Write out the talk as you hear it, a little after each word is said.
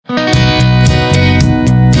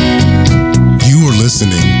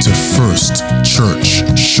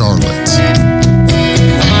Church, Charlotte.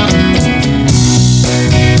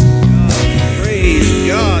 Praise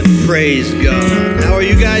God, praise God. How are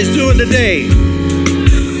you guys doing today?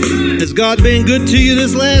 Has God been good to you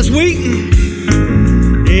this last week?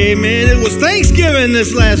 Amen. It was Thanksgiving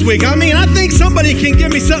this last week. I think somebody can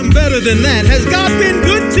give me something better than that. Has God been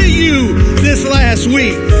good to you this last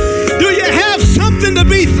week? Do you have something to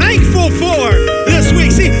be thankful for this week?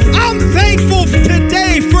 See, I'm thankful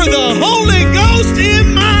today for the Holy Ghost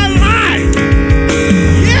in my life.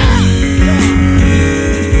 Yeah.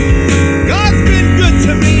 God's been good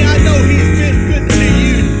to me. I know He's been good to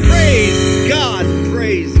you. Praise God.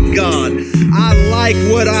 Praise God. I like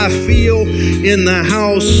what I feel in the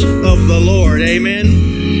house of the Lord.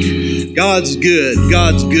 Amen. God's good.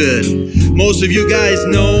 God's good. Most of you guys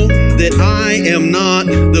know that I am not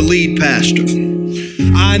the lead pastor.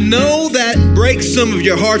 I know that breaks some of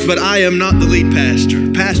your hearts, but I am not the lead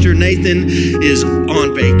pastor. Pastor Nathan is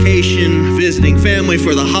on vacation, visiting family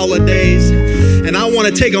for the holidays, and I want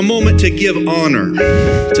to take a moment to give honor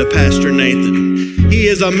to Pastor Nathan. He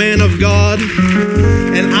is a man of God,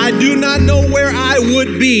 and I do not know where I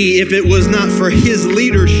would be if it was not for his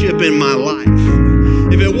leadership in my life.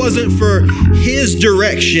 If it wasn't for his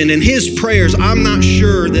direction and his prayers, I'm not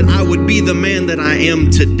sure that I would be the man that I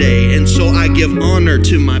am today. And so I give honor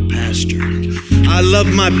to my pastor. I love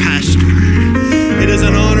my pastor. It is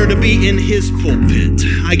an honor to be in his pulpit.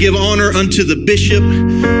 I give honor unto the bishop,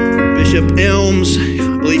 Bishop Elms.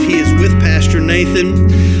 I believe he is with Pastor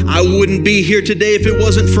Nathan. I wouldn't be here today if it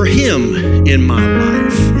wasn't for him in my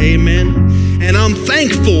life. Amen. And I'm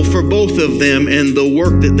thankful for both of them and the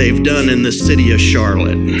work that they've done in the city of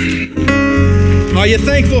Charlotte. Are you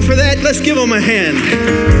thankful for that? Let's give them a hand.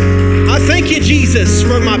 I thank you, Jesus,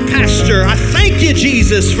 for my pastor. I thank you,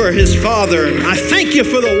 Jesus, for his father. I thank you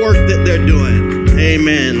for the work that they're doing.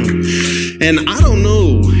 Amen. And I don't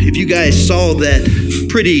know if you guys saw that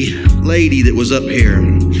pretty lady that was up here,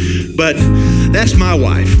 but that's my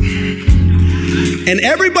wife. And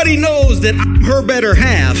everybody knows that I'm her better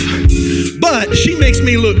half, but she makes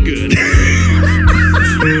me look good.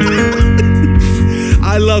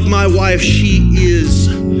 I love my wife. She is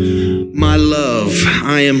my love.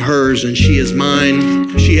 I am hers and she is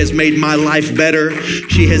mine. She has made my life better.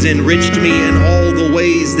 She has enriched me in all the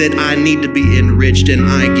ways that I need to be enriched, and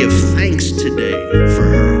I give thanks today for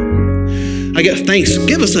her. I give thanks.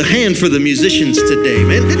 Give us a hand for the musicians today,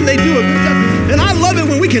 man. Didn't they do it? And I love it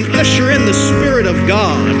when we can usher in the Spirit of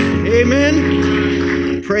God.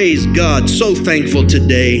 Amen. Praise God. So thankful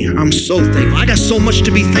today. I'm so thankful. I got so much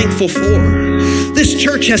to be thankful for. This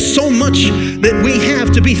church has so much that we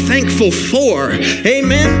have to be thankful for.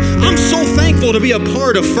 Amen. I'm so thankful to be a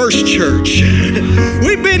part of First Church.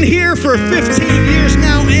 We've been here for 15 years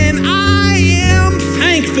now, and I am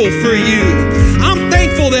thankful for you. I'm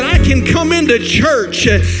thankful that I can come into church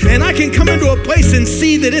and I can come into a place and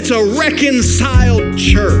see that it's a reconciled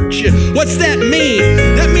church. What's that mean?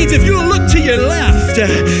 That means if you look to your left,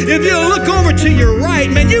 if you look over to your right,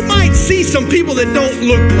 man, you might see some people that don't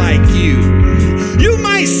look like you. You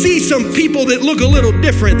might see some people that look a little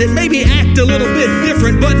different, that maybe act a little bit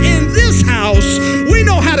different, but in this house, we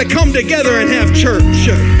know how to come together and have church.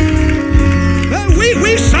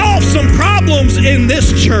 We solve some problems in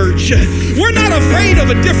this church. We're not afraid of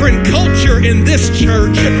a different culture in this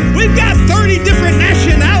church. We've got 30 different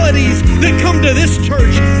nationalities that come to this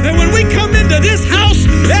church. And when we come into this house,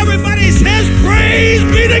 everybody says, praise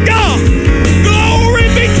be to God. Glory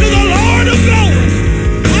be to the Lord of glory.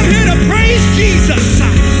 I'm here to praise Jesus.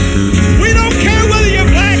 We don't care whether you're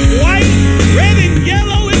black, white, red, and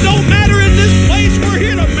yellow. It don't matter in this place. We're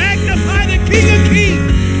here to magnify the King of Kings.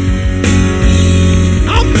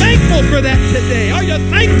 For that today. Are you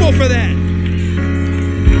thankful for that?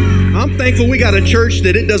 I'm thankful we got a church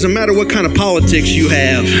that it doesn't matter what kind of politics you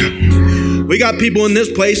have. We got people in this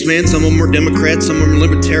place, man. Some of them are Democrats, some of them are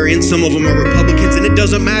Libertarians, some of them are Republicans, and it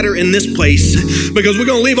doesn't matter in this place because we're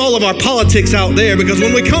going to leave all of our politics out there, because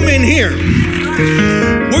when we come in here,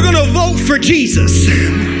 we're going to vote for Jesus.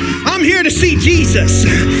 I'm here to see Jesus.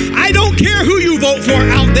 I don't care who you vote for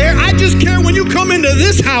out there. I just care when you come into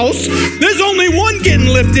this house, there's only one getting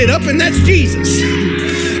lifted up, and that's Jesus.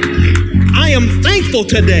 I am thankful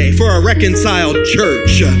today for a reconciled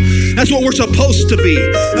church. That's what we're supposed to be.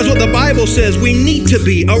 That's what the Bible says we need to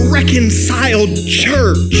be, a reconciled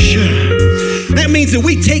church. That means that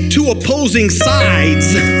we take two opposing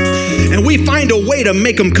sides and we find a way to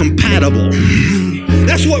make them compatible.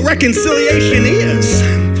 That's what reconciliation is.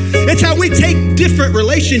 It's how we take different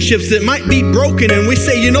relationships that might be broken and we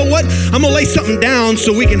say, you know what? I'm going to lay something down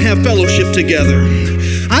so we can have fellowship together.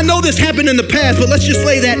 I know this happened in the past, but let's just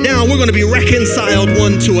lay that down. We're going to be reconciled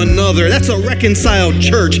one to another. That's a reconciled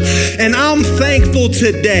church. And I'm thankful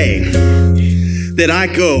today that I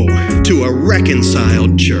go to a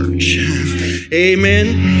reconciled church.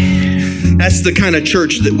 Amen. That's the kind of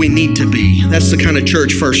church that we need to be. That's the kind of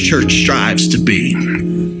church First Church strives to be.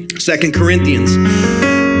 2 Corinthians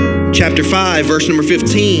chapter 5, verse number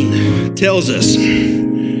 15 tells us,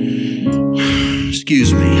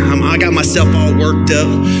 excuse me, I got myself all worked up.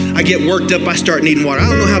 I get worked up, I start needing water. I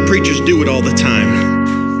don't know how preachers do it all the time.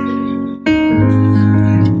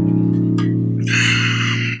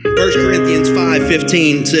 1 Corinthians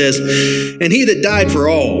 5:15 says, and he that died for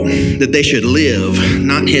all, that they should live,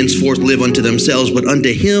 not henceforth live unto themselves, but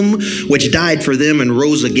unto him which died for them and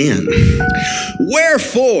rose again.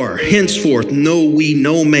 Wherefore, henceforth know we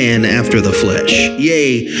no man after the flesh.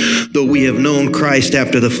 Yea, though we have known Christ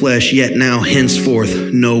after the flesh, yet now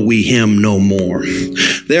henceforth know we him no more.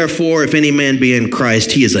 Therefore, if any man be in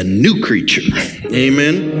Christ, he is a new creature.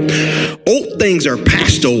 Amen. Old things are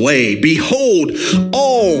passed away. Behold,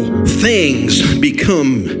 all things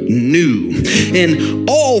become new. And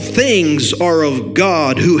all things are of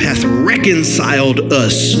God, who hath reconciled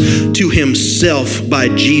us to himself by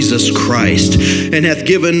Jesus Christ, and hath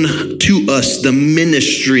given to us the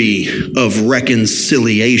ministry of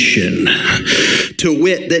reconciliation. To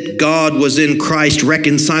wit, that God was in Christ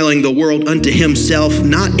reconciling the world unto himself,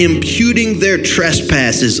 not imputing their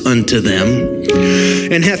trespasses unto them,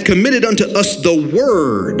 and hath committed unto us the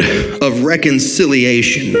word of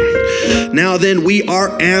reconciliation. Now then, we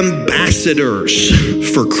are ambassadors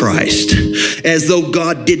for Christ, as though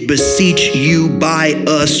God did beseech you by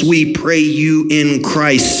us. We pray you in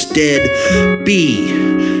Christ's stead,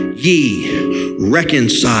 be ye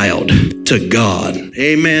reconciled to God.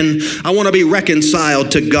 Amen. I want to be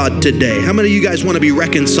reconciled to God today. How many of you guys want to be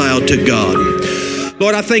reconciled to God?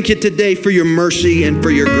 Lord, I thank you today for your mercy and for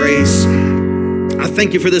your grace. I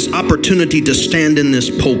thank you for this opportunity to stand in this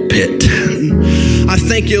pulpit. I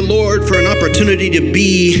thank you, Lord, for an opportunity to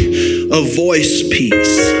be a voice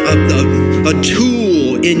piece, a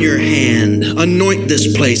tool in your hand. Anoint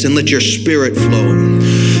this place and let your spirit flow.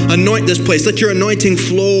 Anoint this place. Let your anointing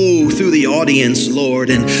flow through the audience, Lord,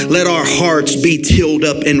 and let our hearts be tilled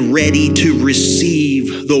up and ready to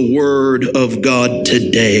receive the word of God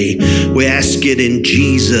today. We ask it in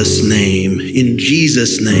Jesus' name. In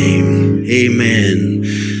Jesus' name, amen.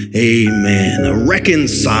 Amen. A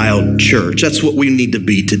reconciled church. That's what we need to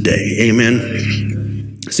be today.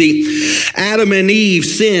 Amen. See, Adam and Eve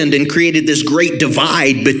sinned and created this great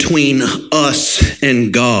divide between us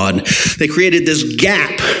and God. They created this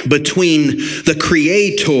gap between the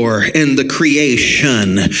Creator and the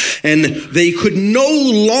creation. And they could no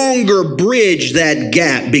longer bridge that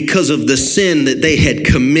gap because of the sin that they had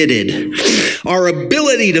committed. Our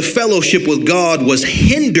ability to fellowship with God was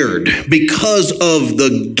hindered because of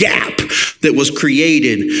the gap that was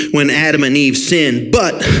created when Adam and Eve sinned.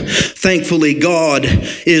 But thankfully, God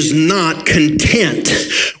is not content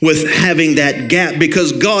with having that gap,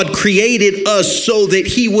 because God created us so that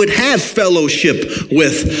he would have fellowship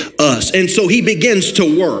with us. And so he begins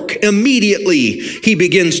to work. Immediately, he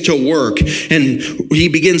begins to work, and he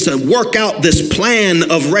begins to work out this plan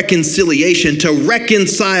of reconciliation to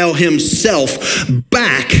reconcile himself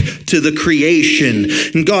back to the creation.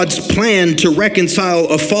 And God's plan to reconcile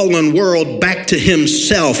a fallen world back to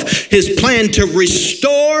himself. His plan to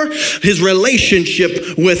restore his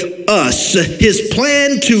relationship with us. His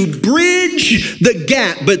plan to bridge the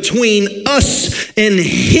gap between us and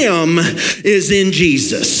him is in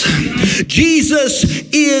Jesus. Jesus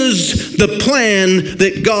is the plan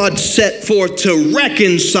that God set forth to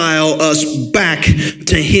reconcile us back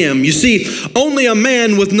to him. You see, only a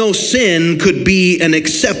man with no sin could be an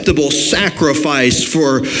acceptable sacrifice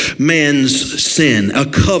for man's sin, a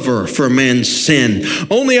cover for man's sin.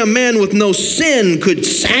 Only a man with no sin could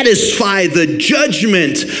satisfy the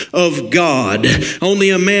judgment of God.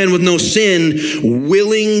 Only a man with no sin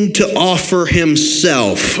willing to offer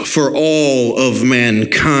himself for all of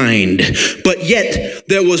mankind. But yet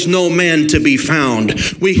there was no man to be found.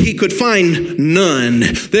 He could find none.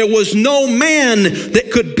 There was no man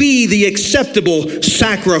that could be the acceptable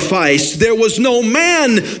sacrifice. There was no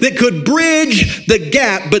man that could bridge the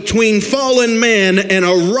gap between fallen man and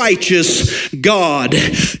a righteous God.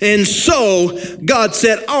 And so God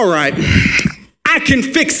said, all right, I can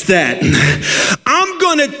fix that. I'm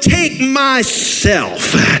going to take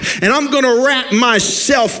myself and I'm going to wrap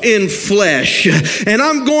myself in flesh and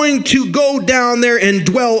I'm going to go down there and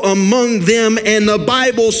dwell among them. And the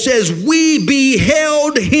Bible says we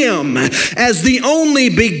beheld him as the only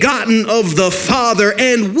begotten of the Father,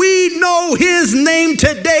 and we know his name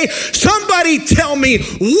today. Somebody tell me,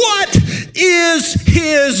 what is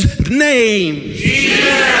his name?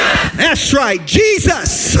 Jesus. That's right.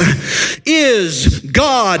 Jesus is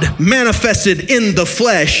God manifested in the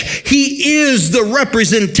flesh. He is the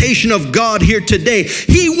representation of God here today.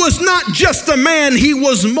 He was not just a man. He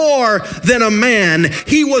was more than a man.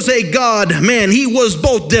 He was a God man. He was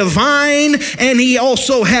both divine and he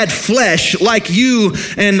also had flesh like you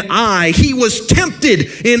and I. He was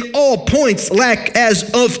tempted in all points like as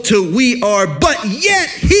of to we are, but yet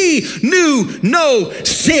he knew no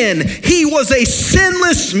sin. He was a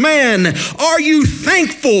sinless man. Are you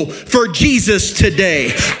thankful for Jesus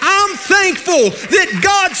today? I'm thankful that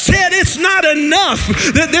God said it's not enough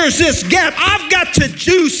that there's this gap. I've got to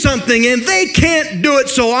do something and they can't do it,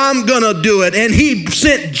 so I'm gonna do it. And he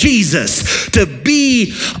sent Jesus to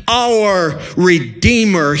be our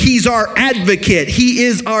Redeemer. He's our advocate. He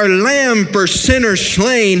is our lamb for sinners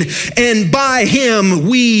slain, and by him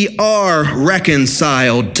we are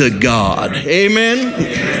reconciled to God.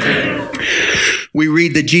 Amen. We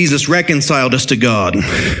read that Jesus reconciled us to God.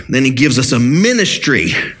 Then he gives us a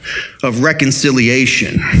ministry of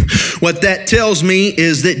reconciliation. What that tells me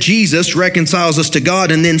is that Jesus reconciles us to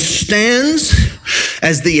God and then stands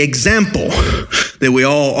as the example that we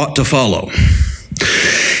all ought to follow.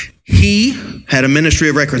 He had a ministry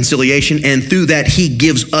of reconciliation, and through that, he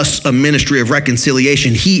gives us a ministry of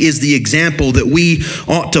reconciliation. He is the example that we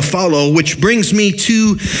ought to follow, which brings me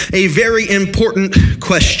to a very important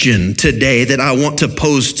question today that I want to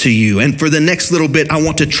pose to you. And for the next little bit, I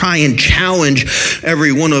want to try and challenge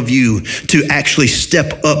every one of you to actually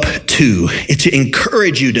step up to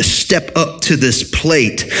encourage you to step up to this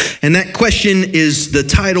plate. And that question is the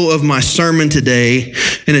title of my sermon today,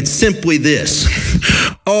 and it's simply this: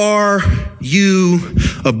 are you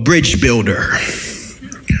a bridge builder?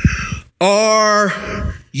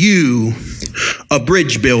 Are you a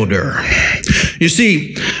bridge builder? You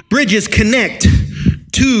see, bridges connect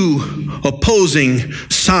two opposing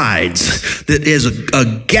sides. That is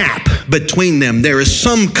a gap between them. There is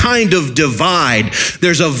some kind of divide.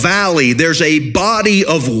 There's a valley. There's a body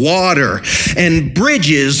of water. And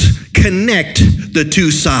bridges connect the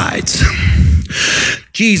two sides.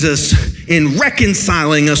 Jesus, in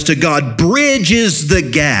reconciling us to God, bridges the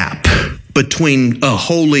gap between a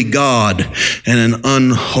holy God and an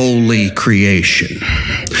unholy creation.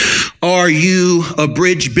 Are you a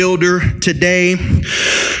bridge builder today?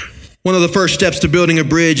 One of the first steps to building a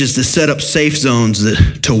bridge is to set up safe zones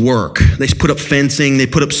to work. They put up fencing, they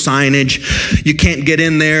put up signage. You can't get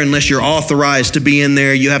in there unless you're authorized to be in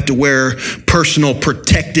there. You have to wear personal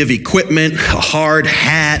protective equipment, a hard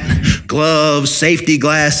hat, gloves, safety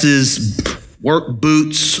glasses, work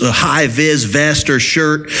boots, a high-vis vest or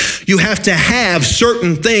shirt. You have to have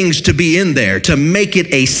certain things to be in there to make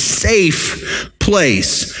it a safe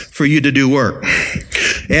place for you to do work.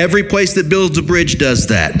 Every place that builds a bridge does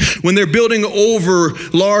that. When they're building over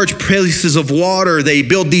large places of water, they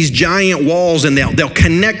build these giant walls, and they'll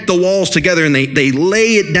connect the walls together, and they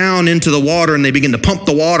lay it down into the water, and they begin to pump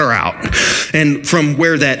the water out. And from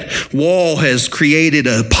where that wall has created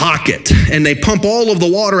a pocket, and they pump all of the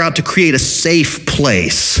water out to create a safe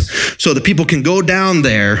place so that people can go down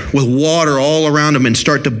there with water all around them and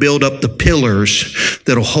start to build up the pillars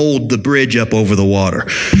that'll hold the bridge up over the water.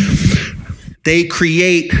 They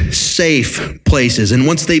create safe places. And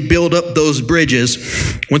once they build up those bridges,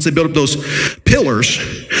 once they build up those pillars,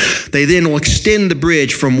 they then will extend the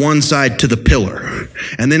bridge from one side to the pillar.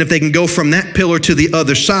 And then if they can go from that pillar to the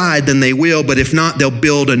other side, then they will. But if not, they'll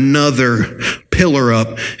build another pillar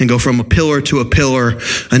up and go from a pillar to a pillar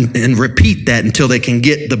and repeat that until they can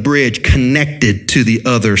get the bridge connected to the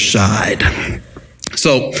other side.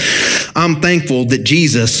 So I'm thankful that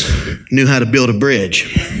Jesus knew how to build a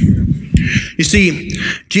bridge. You see,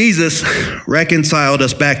 Jesus reconciled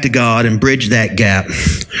us back to God and bridged that gap.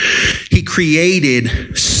 He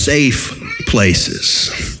created safe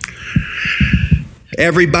places.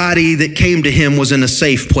 Everybody that came to him was in a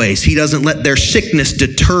safe place. He doesn't let their sickness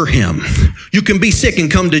deter him You can be sick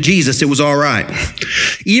and come to Jesus. It was all right.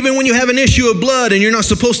 Even when you have an issue of blood and you're not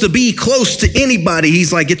supposed to be close to anybody,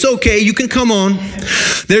 he's like, it's okay. You can come on.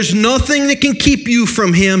 There's nothing that can keep you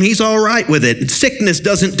from him. He's all right with it. Sickness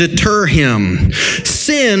doesn't deter him.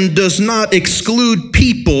 Sin does not exclude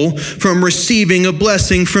people from receiving a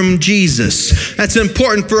blessing from Jesus. That's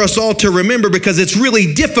important for us all to remember, because it's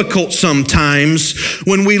really difficult sometimes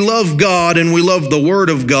when we love God and we love the Word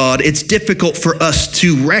of God. It's difficult for us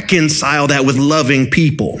to reconcile that with loving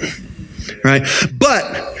people, right?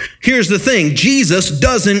 But here's the thing. Jesus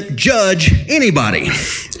doesn't judge anybody.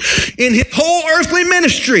 In his whole earthly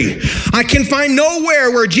ministry, I can find nowhere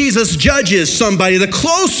where Jesus judges somebody. The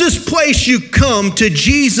closest place you come to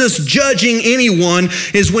Jesus judging anyone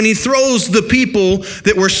is when he throws the people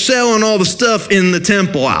that were selling all the stuff in the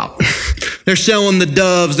temple out. They're selling the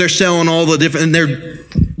doves. They're selling all the different, and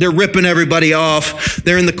they're ripping everybody off.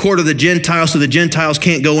 They're in the court of the Gentiles, so the Gentiles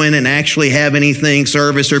can't go in and actually have anything,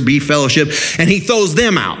 service or be fellowship, and he throws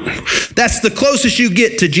them out. That's the closest you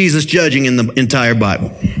get to Jesus judging in the entire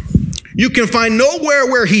Bible. You can find nowhere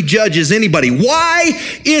where he judges anybody. Why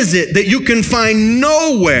is it that you can find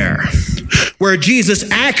nowhere where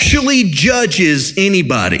Jesus actually judges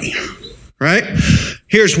anybody? Right?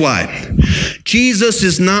 Here's why. Jesus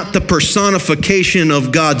is not the personification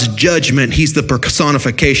of God's judgment. He's the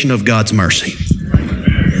personification of God's mercy.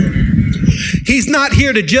 He's not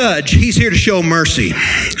here to judge. He's here to show mercy.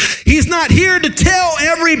 He's not here to tell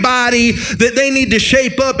everybody that they need to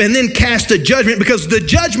shape up and then cast a judgment, because the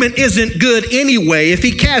judgment isn't good anyway. If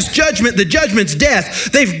he casts judgment, the judgment's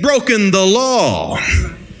death. They've broken the law.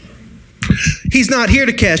 He's not here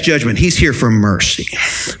to cast judgment. He's here for mercy.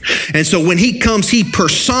 And so when he comes, he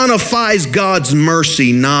personifies God's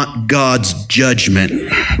mercy, not God's judgment.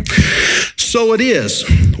 So it is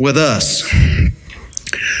with us.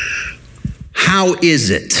 How is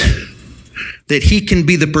it that he can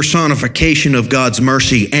be the personification of God's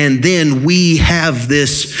mercy, and then we have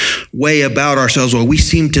this way about ourselves where we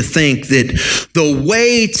seem to think that the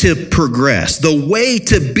way to progress, the way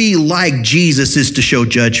to be like Jesus is to show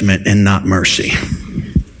judgment and not mercy?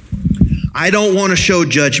 I don't want to show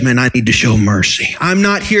judgment. I need to show mercy. I'm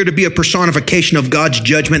not here to be a personification of God's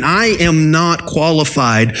judgment. I am not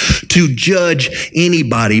qualified to judge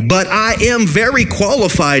anybody, but I am very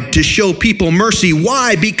qualified to show people mercy.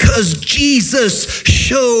 Why? Because Jesus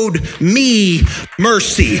showed me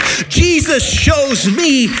mercy. Jesus shows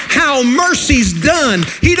me how mercy's done.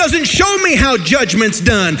 He doesn't show me how judgment's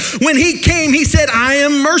done. When he came, he said, I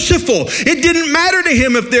am merciful. It didn't matter to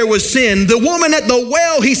him if there was sin. The woman at the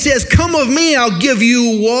well, he says, come of me, I'll give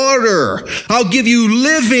you water. I'll give you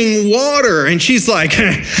living water. And she's like,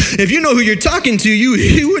 if you know who you're talking to,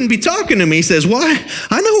 you wouldn't be talking to me. He says, why?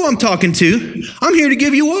 I know who I'm talking to. I'm here to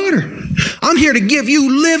give you water. I'm here to give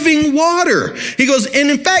you living water. He goes,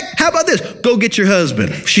 and in fact, how about this? Go get your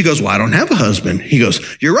husband. She goes, well, I don't have a husband. He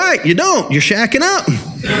goes, you're right, you don't. You're shacking up.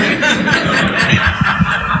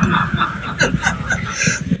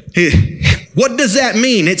 What does that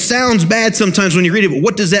mean? It sounds bad sometimes when you read it, but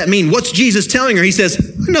what does that mean? What's Jesus telling her? He says,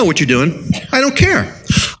 I know what you're doing. I don't care.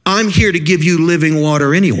 I'm here to give you living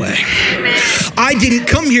water anyway. I didn't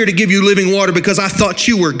come here to give you living water because I thought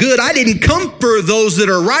you were good. I didn't come for those that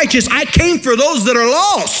are righteous. I came for those that are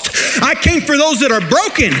lost. I came for those that are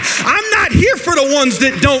broken. I'm not here for the ones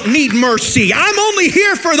that don't need mercy. I'm only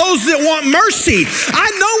here for those that want mercy. I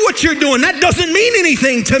know what you're doing. That doesn't mean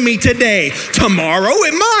anything to me today. Tomorrow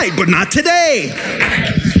it might, but not today.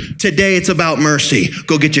 Today it's about mercy.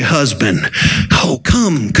 Go get your husband. Oh,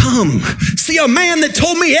 come. See a man that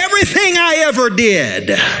told me everything I ever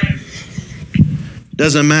did.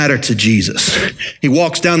 Doesn't matter to Jesus. He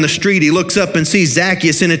walks down the street. He looks up and sees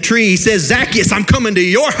Zacchaeus in a tree. He says, Zacchaeus, I'm coming to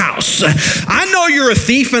your house. I know you're a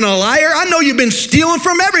thief and a liar. I know you've been stealing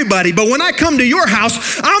from everybody. But when I come to your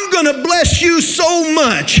house, I'm going to bless you so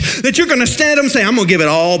much that you're going to stand up and say, I'm going to give it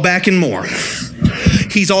all back and more.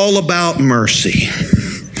 He's all about mercy.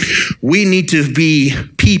 We need to be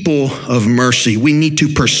people of mercy. We need to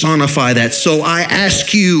personify that. So I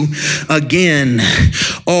ask you again,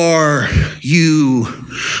 are you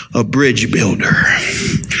a bridge builder?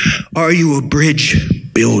 Are you a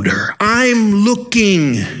bridge builder? I'm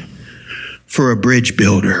looking for a bridge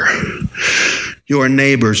builder. Your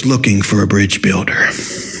neighbor's looking for a bridge builder.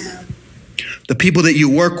 The people that you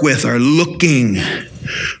work with are looking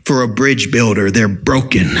for a bridge builder. They're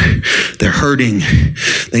broken. They're hurting.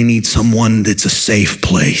 They need someone that's a safe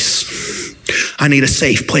place. I need a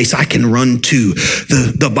safe place I can run to.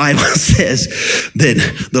 The Bible says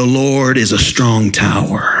that the Lord is a strong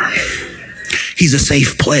tower. He's a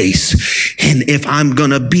safe place. And if I'm going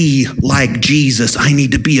to be like Jesus, I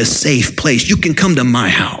need to be a safe place. You can come to my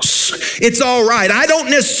house. It's all right. I don't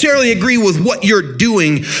necessarily agree with what you're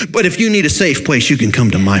doing, but if you need a safe place, you can come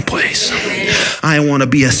to my place. I want to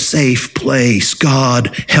be a safe place. God,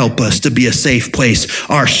 help us to be a safe place.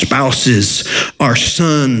 Our spouses, our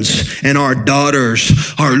sons, and our daughters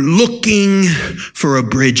are looking for a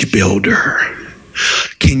bridge builder.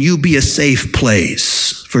 Can you be a safe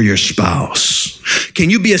place for your spouse? Can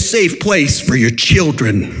you be a safe place for your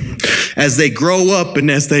children as they grow up and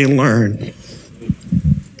as they learn?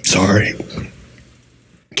 Sorry.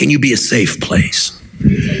 Can you be a safe place?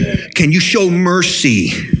 Can you show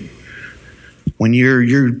mercy when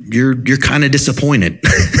you're kind of disappointed?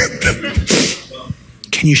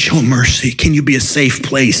 Can you show mercy? Can you be a safe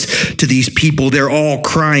place to these people? They're all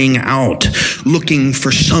crying out, looking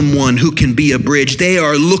for someone who can be a bridge. They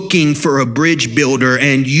are looking for a bridge builder,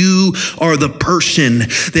 and you are the person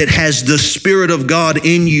that has the Spirit of God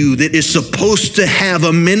in you that is supposed to have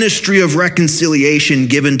a ministry of reconciliation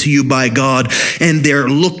given to you by God, and they're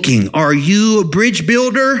looking. Are you a bridge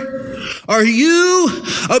builder? Are you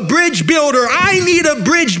a bridge builder? I need a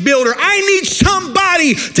bridge builder. I need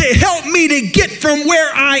somebody to help me to get from where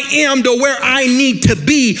I am to where I need to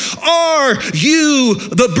be. Are you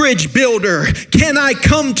the bridge builder? Can I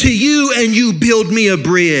come to you and you build me a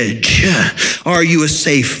bridge? Are you a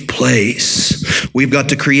safe place? We've got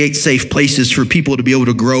to create safe places for people to be able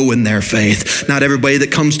to grow in their faith. Not everybody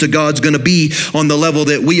that comes to God's going to be on the level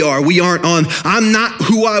that we are. I'm not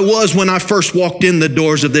who I was when I first walked in the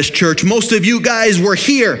doors of this church. Most of you guys were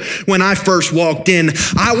here when I first walked in.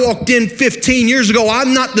 I walked in 15 years ago.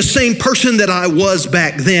 I'm not the same person that I was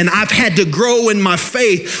back then. I've had to grow in my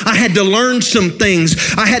faith. I had to learn some things.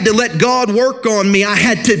 I had to let God work on me. I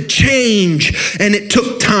had to change, and it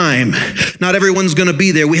took time. Not everyone's going to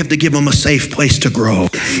be there. We have to give them a safe place to grow,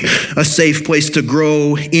 a safe place to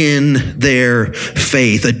grow in their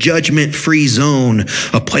faith, a judgment-free zone,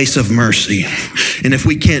 a place of mercy. And if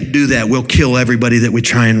we can't do that, we'll kill everybody that we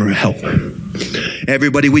try and help.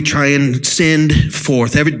 Everybody we try and send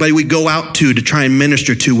forth, everybody we go out to try and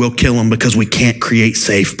minister to, we'll kill them because we can't create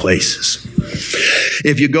safe places.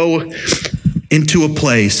 If you go into a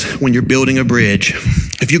place when you're building a bridge,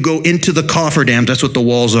 if you go into the cofferdams, that's what the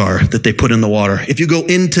walls are that they put in the water. If you go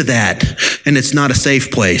into that and it's not a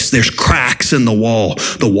safe place, there's cracks in the wall,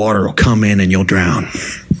 the water will come in and you'll drown.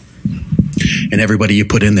 And everybody you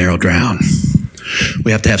put in there will drown.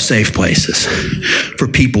 We have to have safe places for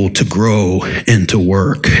people to grow and to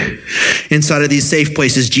work. Inside of these safe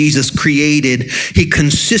places, Jesus he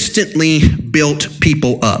consistently built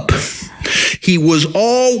people up. He was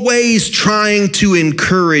always trying to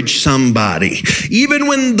encourage somebody. Even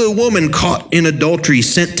when the woman caught in adultery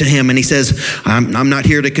sent to him and he says, I'm not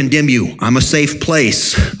here to condemn you. I'm a safe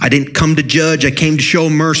place. I didn't come to judge. I came to show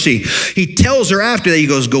mercy. He tells her after that, he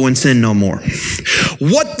goes, go and sin no more.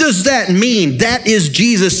 What does that mean? That is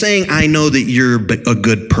Jesus saying, I know that you're a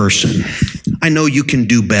good person. I know you can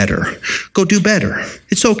do better. Go do better.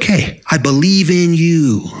 It's okay. I believe in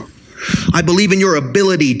you. I believe in your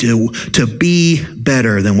ability to be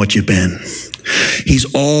better than what you've been.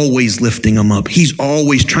 He's always lifting them up. He's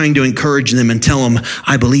always trying to encourage them and tell them,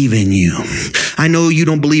 I believe in you. I know you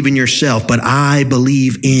don't believe in yourself, but I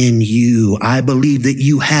believe in you. I believe that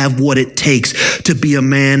you have what it takes to be a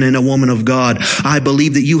man and a woman of God. I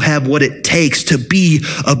believe that you have what it takes to be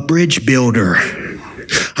a bridge builder.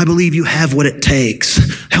 I believe you have what it takes.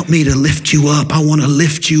 Help me to lift you up. I want to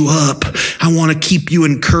lift you up. I want to keep you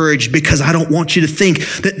encouraged because I don't want you to think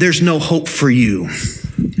that there's no hope for you.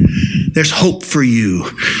 There's hope for you.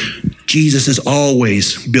 Jesus is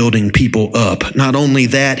always building people up. Not only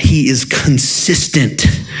that, he is consistent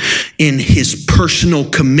in his personal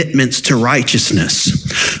commitments to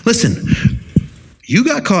righteousness. Listen, you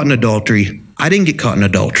got caught in adultery. I didn't get caught in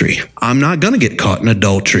adultery. I'm not going to get caught in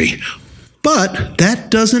adultery. But that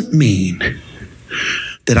doesn't mean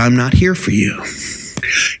that I'm not here for you.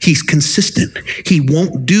 He's consistent. He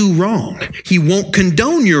won't do wrong. He won't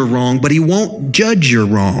condone your wrong, but he won't judge your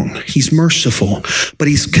wrong. He's merciful, but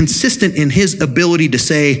he's consistent in his ability to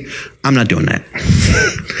say, I'm not doing that.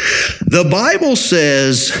 The Bible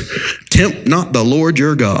says, tempt not the Lord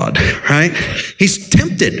your God, right? He's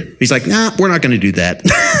tempted. He's like, nah, we're not going to do that.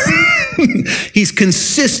 He's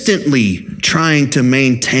consistently trying to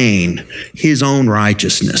maintain his own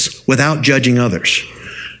righteousness without judging others.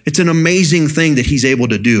 It's an amazing thing that he's able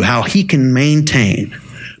to do, how he can maintain,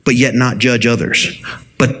 but yet not judge others.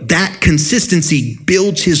 But that consistency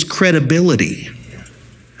builds his credibility.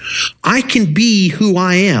 I can be who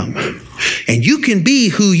I am, and you can be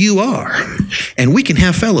who you are, and we can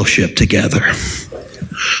have fellowship together.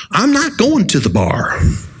 I'm not going to the bar.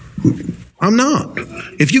 I'm not.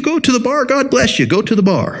 If you go to the bar, God bless you. Go to the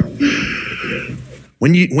bar.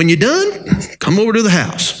 When you're done, come over to the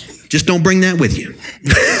house. Just don't bring that with you.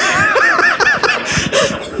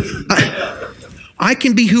 I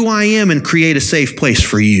can be who I am and create a safe place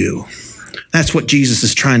for you. That's what Jesus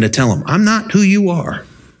is trying to tell them. I'm not who you are,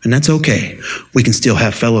 and that's okay. We can still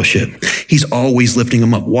have fellowship. He's always lifting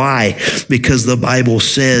them up. Why? Because the Bible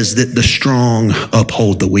says that the strong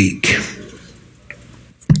uphold the weak.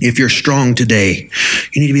 If you're strong today,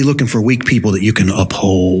 you need to be looking for weak people that you can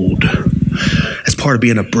uphold. As part of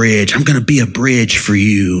being a bridge, I'm going to be a bridge for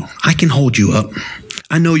you. I can hold you up.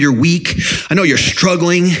 I know you're weak. I know you're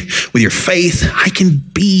struggling with your faith. I can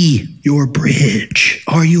be your bridge.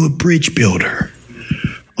 Are you a bridge builder?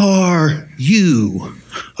 Are you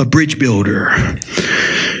a bridge builder?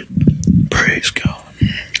 Praise God.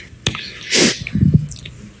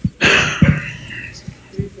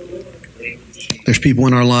 There's people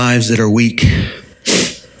in our lives that are weak,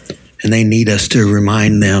 and they need us to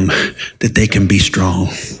remind them that they can be strong.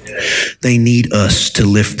 They need us to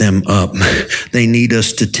lift them up. They need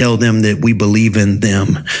us to tell them that we believe in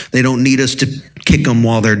them. They don't need us to kick them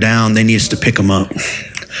while they're down. They need us to pick them up.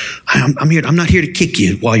 I'm not here to kick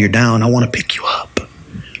you while you're down. I want to pick you up.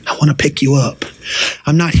 I want to pick you up.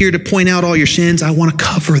 I'm not here to point out all your sins. I want to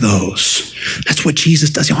cover those. That's what Jesus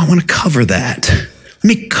does. I want to cover that. Let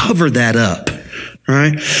me cover that up. All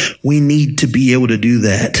right? We need to be able to do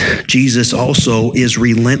that. Jesus also is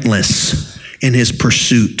relentless in his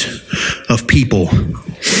pursuit of people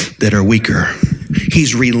that are weaker.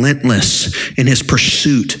 He's relentless in his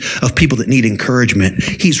pursuit of people that need encouragement.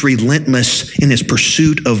 He's relentless in his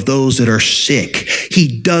pursuit of those that are sick.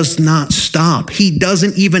 He does not stop. He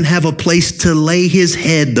doesn't even have a place to lay his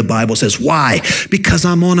head, the Bible says. Why? Because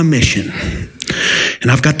I'm on a mission.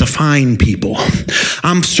 And I've got to find people.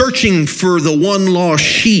 I'm searching for the one lost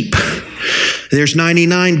sheep. There's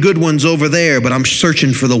 99 good ones over there, but I'm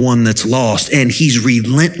searching for the one that's lost. And he's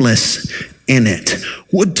relentless in it.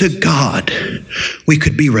 Would to God we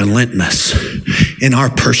could be relentless in our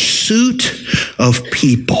pursuit of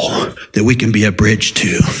people that we can be a bridge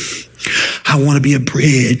to. I want to be a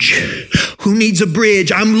bridge. Who needs a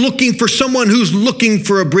bridge? I'm looking for someone who's looking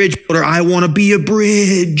for a bridge builder. I want to be a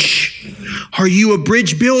bridge. Are you a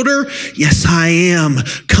bridge builder? Yes, I am.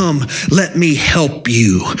 Come, let me help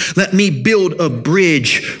you. Let me build a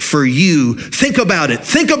bridge for you. Think about it.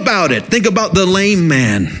 Think about it. Think about the lame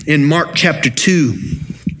man in Mark chapter 2,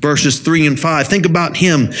 verses 3 and 5. Think about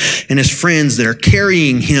him and his friends that are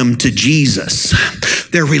carrying him to Jesus.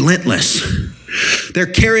 They're relentless. They're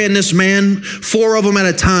carrying this man, 4 of them at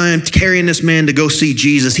a time, carrying this man to go see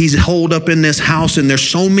Jesus. He's holed up in this house, and there's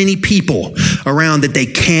so many people around that they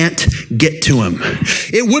can't get to him.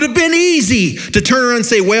 It would have been easy to turn around and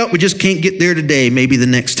say, well, we just can't get there today. Maybe the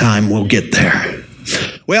next time we'll get there.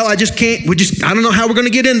 Well, I don't know how we're going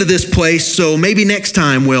to get into this place, so maybe next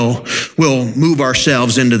time we'll move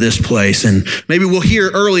ourselves into this place, and maybe we'll hear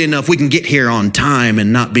early enough we can get here on time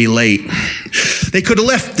and not be late. They could have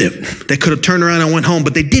left it. They could have turned around and went home,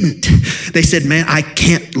 but they didn't. They said, man, I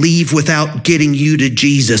can't leave without getting you to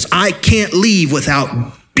Jesus. I can't leave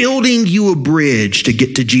without building you a bridge to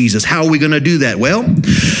get to Jesus. How are we going to do that? Well,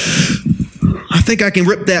 I think I can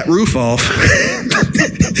rip that roof off.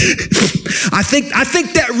 I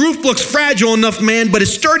think that roof looks fragile enough, man, but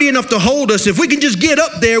it's sturdy enough to hold us. If we can just get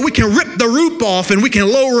up there, we can rip the roof off and we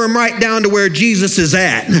can lower him right down to where Jesus is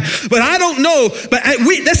at. But I don't know,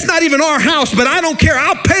 that's not even our house, but I don't care.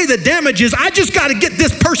 I'll pay the damages. I just got to get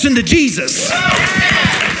this person to Jesus.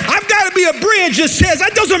 I've got to be a bridge that says,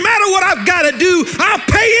 it doesn't matter what I've got to do. I'll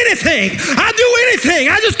pay anything. I'll do anything.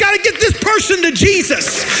 I just got to get this person to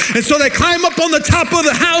Jesus. And so they climb up on the top of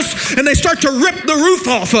the house and they start to rip the roof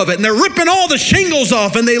off of it. And they're ripping all the shingles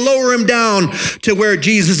off and they lower him down to where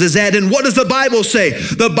Jesus is at. And what does the Bible say?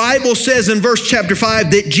 The Bible says in verse chapter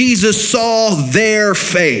 5 that Jesus saw their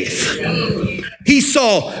faith. He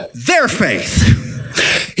saw their faith.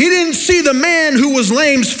 He didn't see the man who was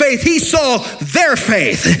lame's faith. He saw their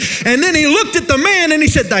faith. And then he looked at the man and he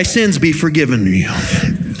said, thy sins be forgiven you.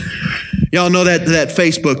 Y'all know that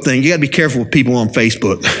Facebook thing. You got to be careful with people on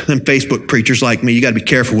Facebook. Them Facebook preachers like me, you got to be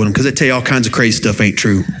careful with them because they tell you all kinds of crazy stuff ain't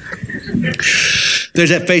true. There's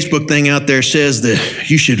that Facebook thing out there says that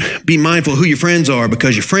you should be mindful of who your friends are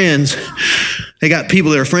because your friends, they got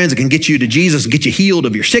people that are friends that can get you to Jesus and get you healed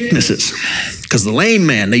of your sicknesses. Because the lame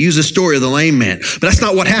man, they use the story of the lame man. But that's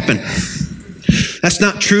not what happened. That's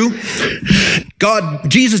not true.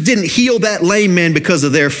 Jesus didn't heal that lame man because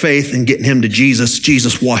of their faith in getting him to Jesus.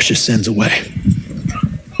 Jesus washed his sins away.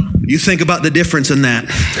 You think about the difference in that.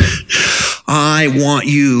 I want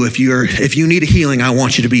you, if you need a healing, I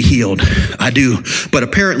want you to be healed. I do. But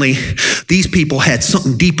apparently, these people had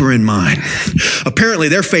something deeper in mind. Apparently,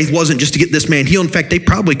 their faith wasn't just to get this man healed. In fact, they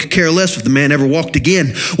probably could care less if the man ever walked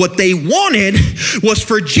again. What they wanted was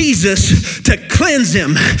for Jesus to cleanse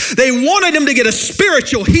him. They wanted him to get a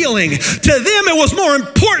spiritual healing. To them, it was more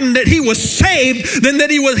important that he was saved than that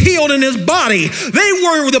he was healed in his body. They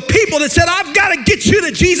were the people that said, I've got to get you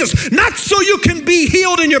to Jesus, not so you can be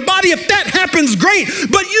healed in your body. If that happens, great,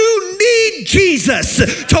 but you need Jesus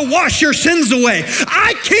to wash your sins away.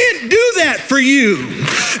 I can't do that for you.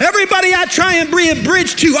 Everybody I try and be a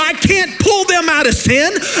bridge to, I can't pull them out of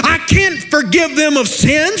sin. I can't forgive them of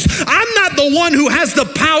sins. I'm not the one who has the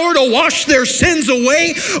power to wash their sins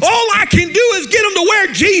away. All I can do is get them to where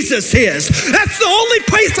Jesus is. That's the only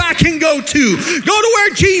place I can go to. Go to where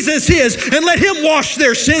Jesus is and let him wash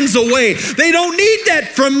their sins away. They don't need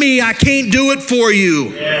that from me. I can't do it for you.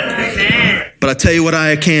 Yeah. But I tell you what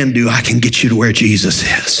I can do. I can get you to where Jesus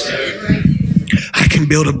is. I can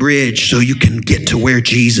build a bridge so you can get to where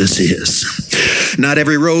Jesus is. Not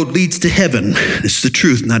every road leads to heaven. It's the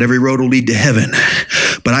truth. Not every road will lead to heaven.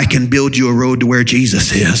 But I can build you a road to where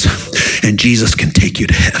Jesus is. And Jesus can take you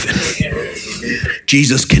to heaven.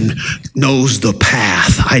 Jesus knows the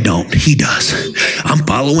path. I don't. He does. I'm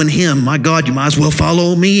following him. My God, you might as well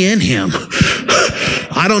follow me and him.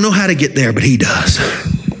 I don't know how to get there, but he does.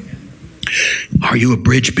 Are you a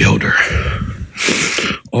bridge builder?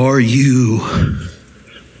 Are you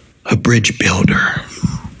a bridge builder?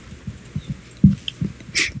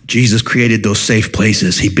 Jesus created those safe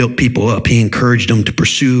places. He built people up. He encouraged them to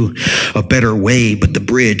pursue a better way, but the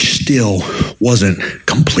bridge still wasn't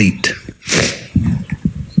complete.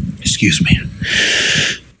 Excuse me.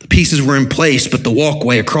 The pieces were in place, but the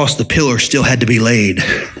walkway across the pillar still had to be laid.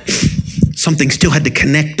 Something still had to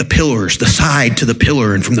connect the pillars, the side to the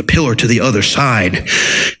pillar, and from the pillar to the other side.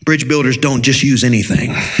 Bridge builders don't just use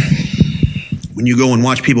anything. When you go and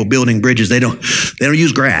watch people building bridges, they don't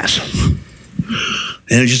use grass.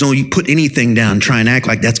 They just don't put anything down and try and act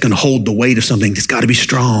like that's going to hold the weight of something. It's got to be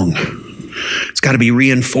strong. It's got to be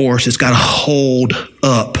reinforced. It's got to hold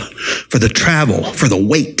up for the travel, for the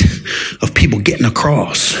weight of people getting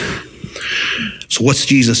across. So what's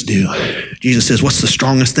Jesus do? Jesus says, what's the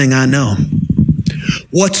strongest thing I know?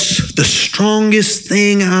 What's the strongest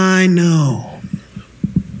thing I know?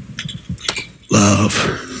 Love.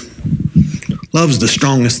 Love's the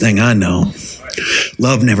strongest thing I know.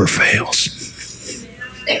 Love never fails.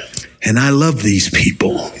 And I love these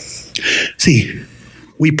people. See,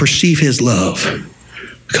 we perceive his love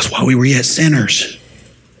because while we were yet sinners,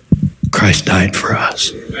 Christ died for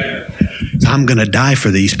us. I'm going to die for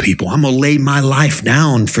these people. I'm going to lay my life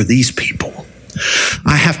down for these people.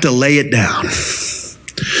 I have to lay it down.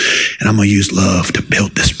 And I'm going to use love to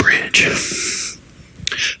build this bridge.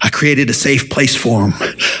 I created a safe place for them.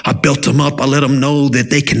 I built them up. I let them know that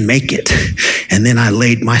they can make it. And then I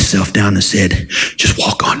laid myself down and said, just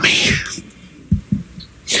walk on me.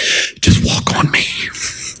 Just walk on me.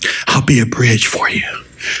 I'll be a bridge for you.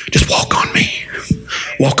 Just walk on me.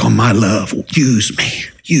 Walk on my love. Use me.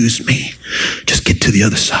 Use me. Just get to the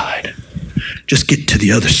other side. Just get to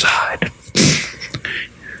the other side.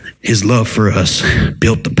 His love for us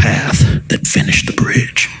built the path that finished the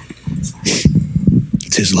bridge.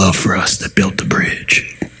 It's his love for us that built the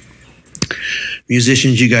bridge.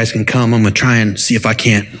 Musicians, you guys can come. I'm going to try and see if I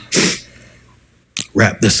can't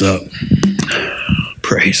wrap this up.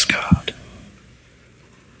 Praise God.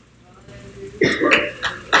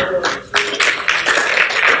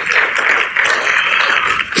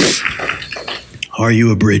 Are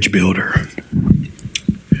you a bridge builder?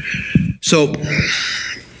 So,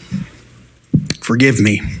 forgive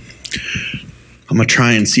me. I'm going to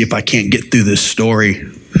try and see if I can't get through this story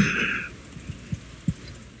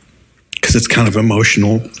because it's kind of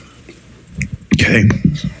emotional. Okay.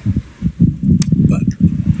 But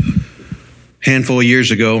a handful of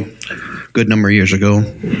years ago, good number of years ago,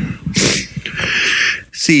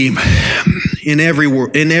 see, in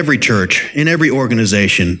every church, in every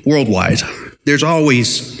organization, worldwide, there's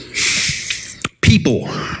always people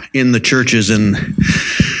in the churches, and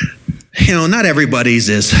not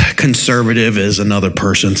everybody's as conservative as another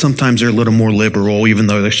person. Sometimes they're a little more liberal, even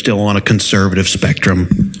though they're still on a conservative spectrum,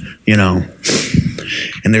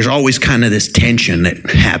 And there's always kind of this tension that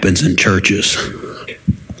happens in churches.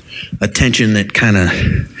 A tension that kind of,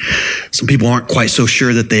 some people aren't quite so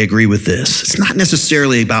sure that they agree with this. It's not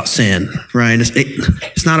necessarily about sin, right?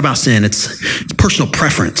 It's not about sin. It's personal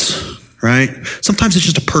preference, right? Sometimes it's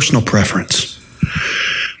just a personal preference.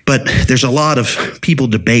 But there's a lot of people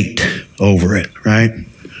debate over it, right?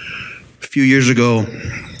 A few years ago,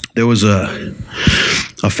 there was a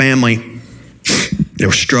family. They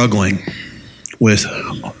were struggling with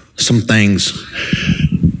some things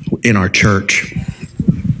in our church.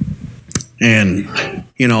 And,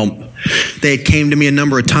 they had came to me a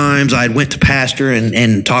number of times. I went to pastor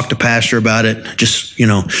and talked to pastor about it. Just,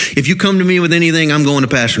 if you come to me with anything, I'm going to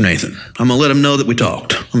Pastor Nathan. I'm going to let him know that we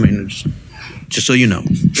talked. I mean, just so you know.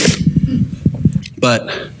 But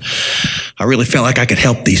I really felt like I could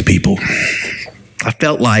help these people. I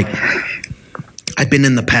felt like I'd been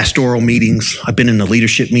in the pastoral meetings. I've been in the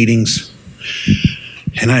leadership meetings.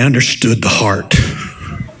 And I understood the heart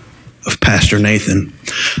of Pastor Nathan.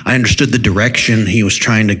 I understood the direction he was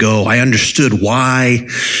trying to go. I understood why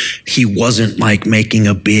he wasn't like making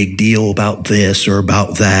a big deal about this or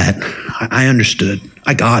about that. I understood.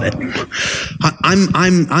 I got it.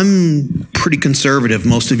 I'm pretty conservative.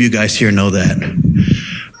 Most of you guys here know that.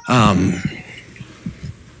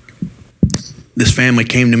 This family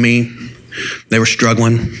came to me. They were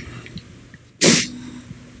struggling.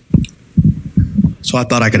 So I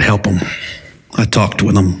thought I could help them. I talked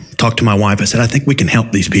with them, talked to my wife. I said, I think we can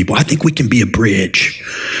help these people. I think we can be a bridge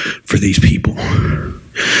for these people.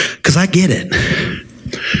 Because I get it.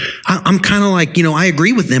 I'm kind of like, I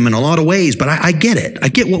agree with them in a lot of ways, but I get it. I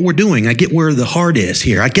get what we're doing. I get where the heart is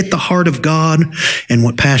here. I get the heart of God and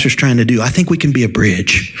what Pastor's trying to do. I think we can be a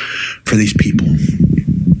bridge for these people.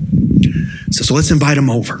 So let's invite them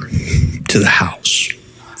over to the house,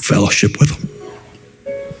 fellowship with them.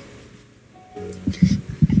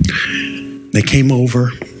 They came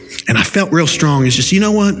over, and I felt real strong. It's just, you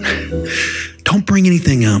know what? Don't bring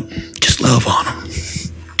anything up. Just love on them.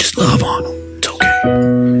 Just love on them. It's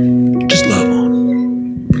okay. Just love on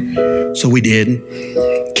them. So we did.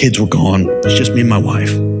 Kids were gone. It's just me and my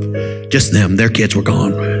wife. Just them. Their kids were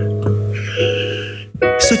gone.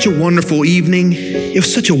 Such a wonderful evening. It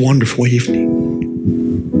was such a wonderful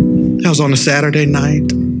evening. That was on a Saturday night.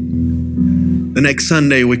 The next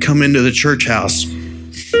Sunday, we come into the church house.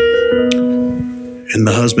 And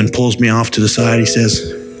the husband pulls me off to the side. He says,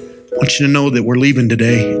 I want you to know that we're leaving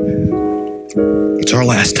today. It's our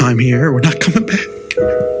last time here. We're not coming back.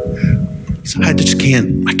 So I just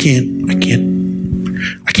can't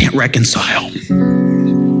reconcile.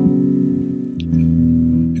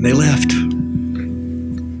 And they left.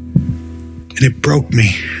 And it broke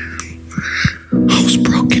me. I was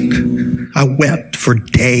broken. I wept for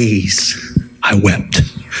days. I wept.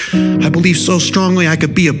 I believed so strongly I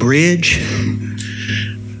could be a bridge.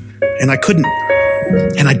 And I couldn't,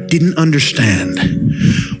 and I didn't understand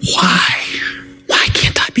why. Why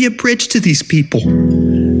can't I be a bridge to these people?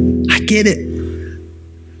 I get it.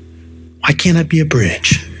 Why can't I be a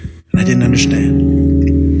bridge? And I didn't understand.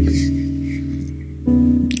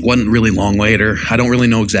 It wasn't really long later. I don't really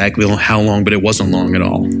know exactly how long, but it wasn't long at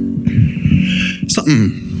all.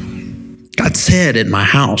 Something got said at my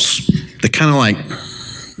house that kind of like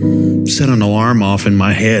set an alarm off in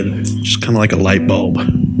my head, just kind of like a light bulb.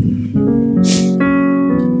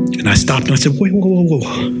 And I stopped and I said, wait, whoa.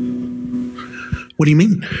 What do you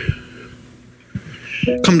mean?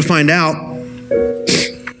 Come to find out,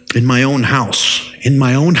 in my own house,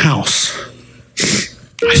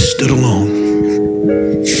 I stood alone.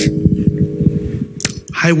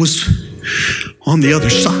 I was on the other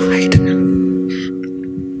side.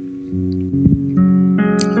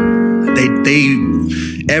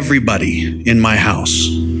 Everybody in my house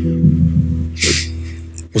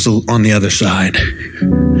was on the other side.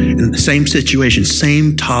 In the same situation,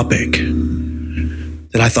 same topic,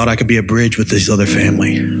 that I thought I could be a bridge with this other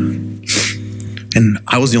family. And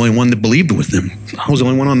I was the only one that believed with them. I was the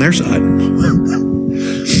only one on their side.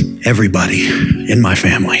 Everybody in my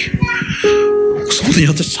family was on the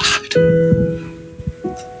other side.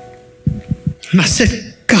 And I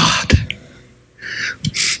said, God,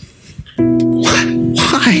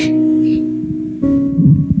 why?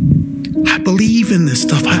 I believe in this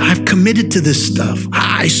stuff. I've committed to this stuff.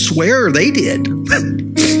 I swear they did.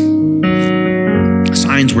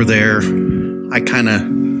 Signs were there. I kind of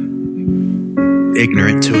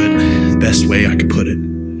ignorant to it, the best way I could put it.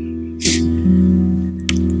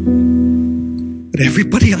 But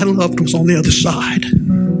everybody I loved was on the other side.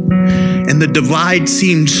 And the divide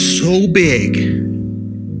seemed so big.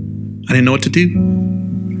 I didn't know what to do.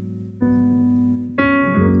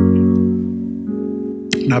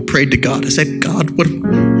 And I prayed to God. I said, God, what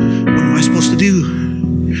am I supposed to do?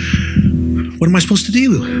 What am I supposed to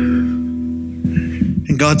do?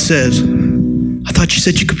 And God says, I thought you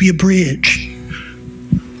said you could be a bridge.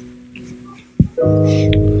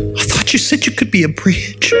 I thought you said you could be a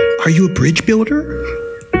bridge. Are you a bridge builder?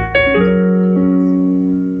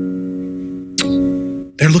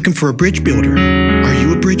 They're looking for a bridge builder. Are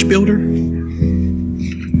you a bridge builder?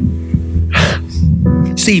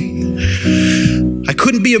 See, I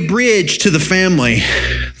couldn't be a bridge to the family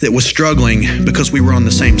that was struggling because we were on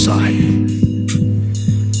the same side.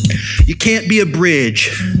 You can't be a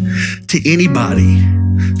bridge to anybody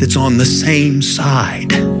that's on the same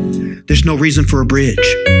side. There's no reason for a bridge.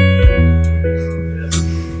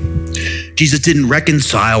 Jesus didn't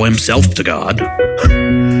reconcile himself to God.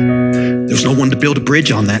 There's no one to build a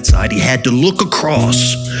bridge on that side. He had to look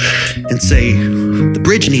across and say, the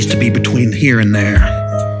bridge needs to be between here and there.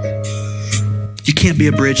 You can't be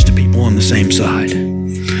a bridge to people on the same side.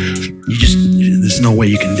 There's no way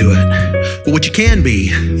you can do it. But what you can be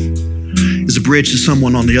is a bridge to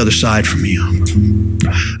someone on the other side from you.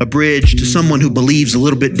 A bridge to someone who believes a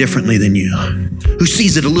little bit differently than you, who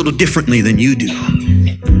sees it a little differently than you do,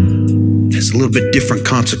 has a little bit different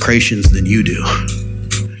consecrations than you do.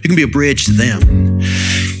 You can be a bridge to them.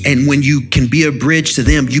 And when you can be a bridge to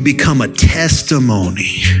them, you become a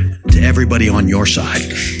testimony to everybody on your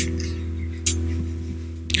side.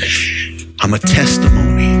 I'm a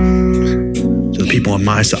testimony to the people on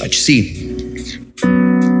my side. You see,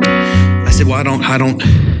 I said, well, I don't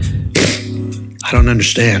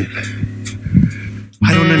understand.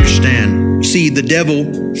 I don't understand. You see, the devil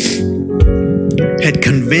had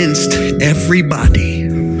convinced everybody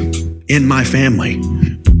in my family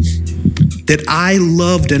that I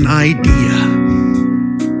loved an idea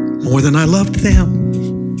more than I loved them.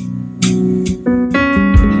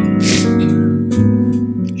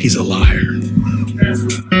 He's a liar.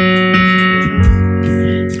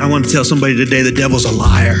 I want to tell somebody today the devil's a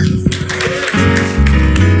liar.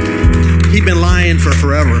 He's been lying for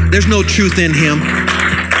forever. There's no truth in him.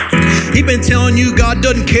 He's been telling you God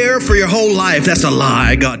doesn't care for your whole life. That's a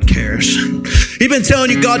lie. God cares. He's been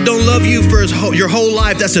telling you God don't love you for your whole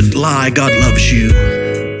life. That's a lie. God loves you.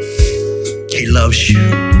 He loves you.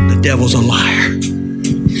 The devil's a liar.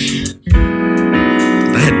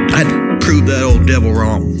 I had to prove that old devil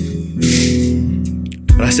wrong.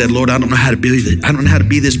 But I said, Lord, I don't know how to be this. I don't know how to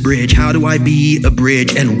be this bridge. How do I be a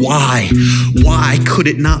bridge? And why? Why could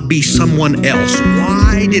it not be someone else?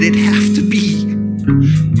 Why did it have to be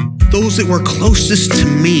those that were closest to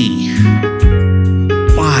me?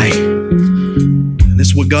 Why? And this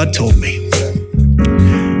is what God told me.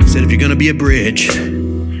 He said, if you're going to be a bridge,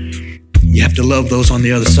 you have to love those on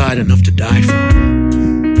the other side enough to die for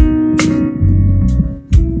them.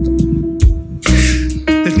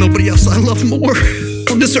 There's nobody else I love more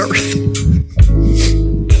on this earth.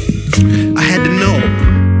 I had to know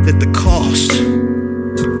that the cost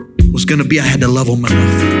was going to be I had to love them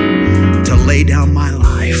enough to lay down my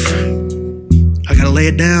life. I got to lay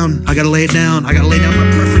it down. I got to lay it down. I got to lay down my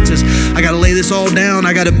preferences. I got to lay this all down.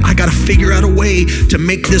 I got to figure out a way to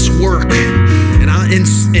make this work. And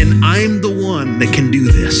I'm the one that can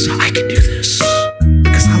do this. I can do this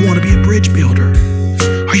because I want to be a bridge builder.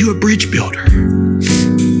 Are you a bridge builder?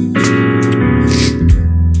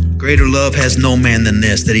 Greater love has no man than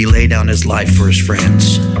this, that he lay down his life for his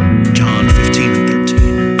friends. John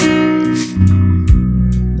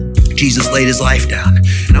 15:13. Jesus laid his life down.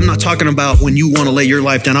 And I'm not talking about when you want to lay your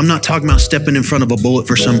life down. I'm not talking about stepping in front of a bullet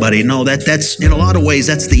for somebody. No, that's in a lot of ways,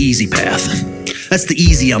 that's the easy path. That's the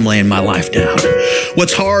easy, I'm laying my life down.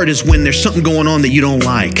 What's hard is when there's something going on that you don't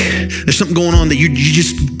like. There's something going on that you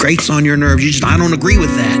just grates on your nerves. I don't agree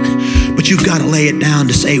with that. But you've got to lay it down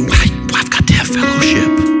to say, well, I've got to have fellowship.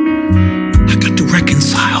 I've got to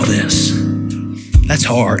reconcile this. That's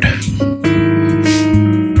hard.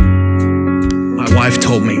 My wife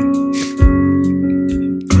told me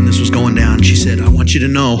when this was going down, she said, I want you to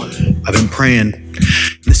know I've been praying.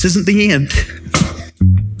 This isn't the end.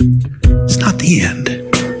 It's not the end.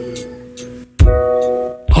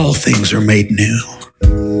 All things are made new.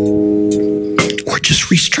 We're just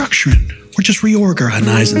restructuring. We're just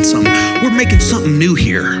reorganizing something. We're making something new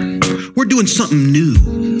here. We're doing something new.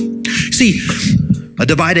 See, a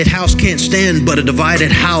divided house can't stand, but a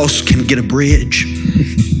divided house can get a bridge.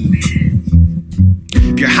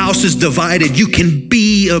 If your house is divided, you can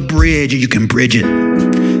be a bridge and you can bridge it.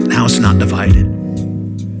 Now it's not divided.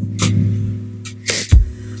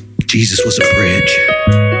 Jesus was a bridge.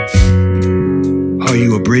 Are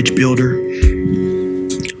you a bridge builder?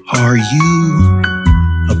 Are you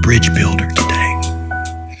a bridge builder today?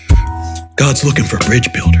 God's looking for bridge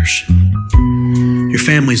builders. Your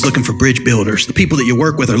family's looking for bridge builders. The people that you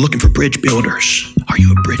work with are looking for bridge builders. Are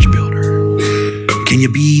you a bridge builder? Can you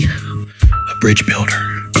be a bridge builder?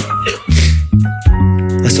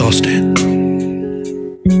 Let's all stand.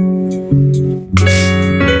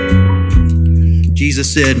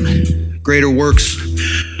 Jesus said, greater works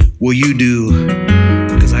will you do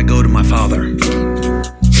because I go to my Father.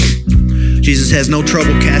 Jesus has no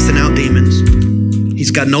trouble casting out demons. He's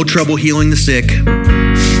got no trouble healing the sick.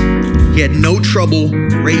 He had no trouble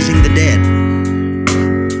raising the dead.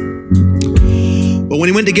 But when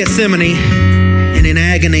he went to Gethsemane and in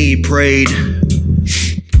agony he prayed,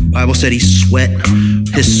 the Bible said he sweat.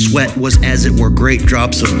 His sweat was as it were great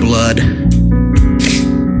drops of blood.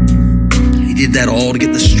 He did that all to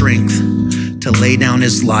get the strength to lay down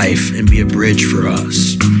his life and be a bridge for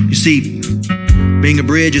us. You see, being a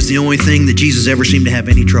bridge is the only thing that Jesus ever seemed to have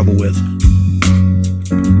any trouble with.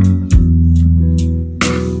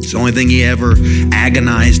 It's the only thing he ever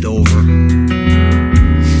agonized over.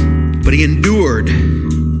 But he endured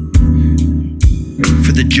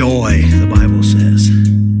for the joy, the Bible says,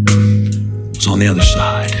 was on the other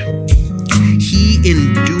side. He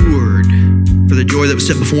endured for the joy that was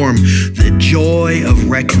set before him, the joy of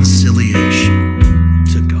reconciliation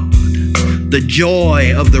to God, the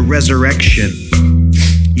joy of the resurrection.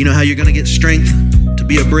 You know how you're going to get strength to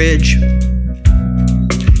be a bridge?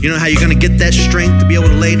 You know how you're going to get that strength to be able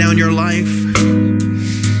to lay down your life?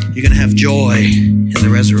 You're going to have joy in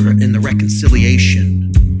the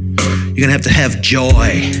reconciliation. You're going to have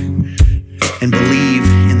joy and believe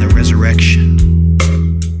in the resurrection.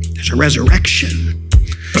 There's a resurrection.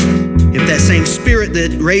 If that same spirit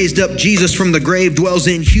that raised up Jesus from the grave dwells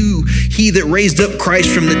in you, he that raised up Christ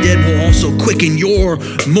from the dead will also quicken your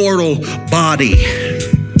mortal body.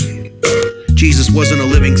 Jesus wasn't a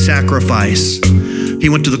living sacrifice. He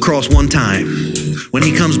went to the cross one time. When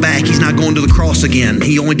he comes back, he's not going to the cross again.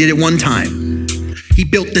 He only did it one time. He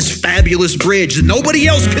built this fabulous bridge that nobody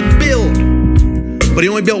else could build, but he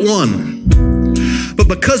only built one. But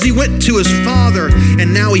because he went to his Father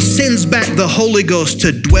and now he sends back the Holy Ghost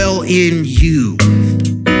to dwell in you.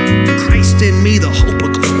 Christ in me, the hope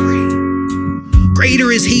of glory. Greater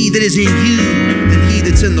is he that is in you than he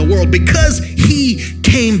that's in the world. Because he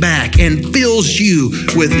came back and fills you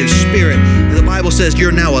with his Spirit, the Bible says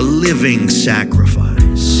you're now a living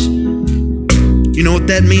sacrifice. You know what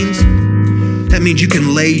that means? That means you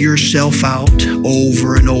can lay yourself out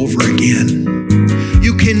over and over again.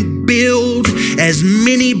 You can build as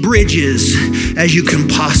many bridges as you can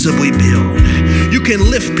possibly build. You can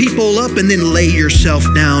lift people up and then lay yourself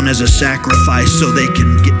down as a sacrifice so they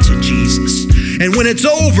can get to Jesus. And when it's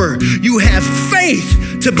over, you have faith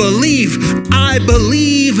to believe. I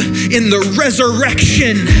believe in the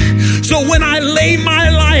resurrection. So when I lay my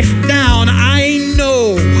life down, I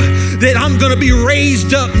know that I'm going to be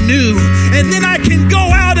raised up new. And then I can go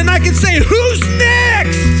out and I can say, who's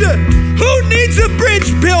next? Who needs a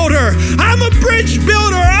bridge builder? I'm a bridge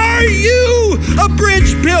builder. Are you a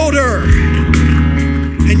bridge builder?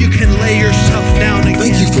 And you can lay yourself down again.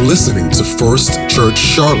 Thank you for listening to First Church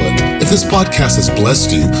Charlotte. If this podcast has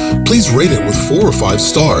blessed you, please rate it with 4 or 5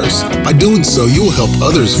 stars. By doing so, you will help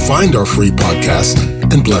others find our free podcast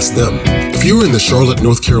and bless them. If you're in the Charlotte,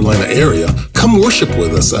 North Carolina area, come worship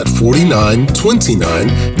with us at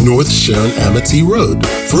 4929 North Sharon Amity Road.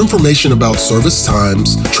 For information about service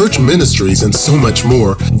times, church ministries, and so much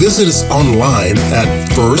more, visit us online at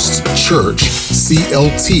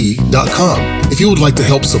firstchurchclt.com. If you would like to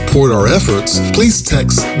help support our efforts, please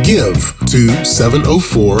text GIVE to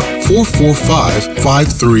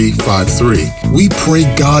 704-445-5353. We pray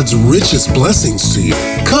God's richest blessings to you.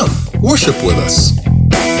 Come, worship with us.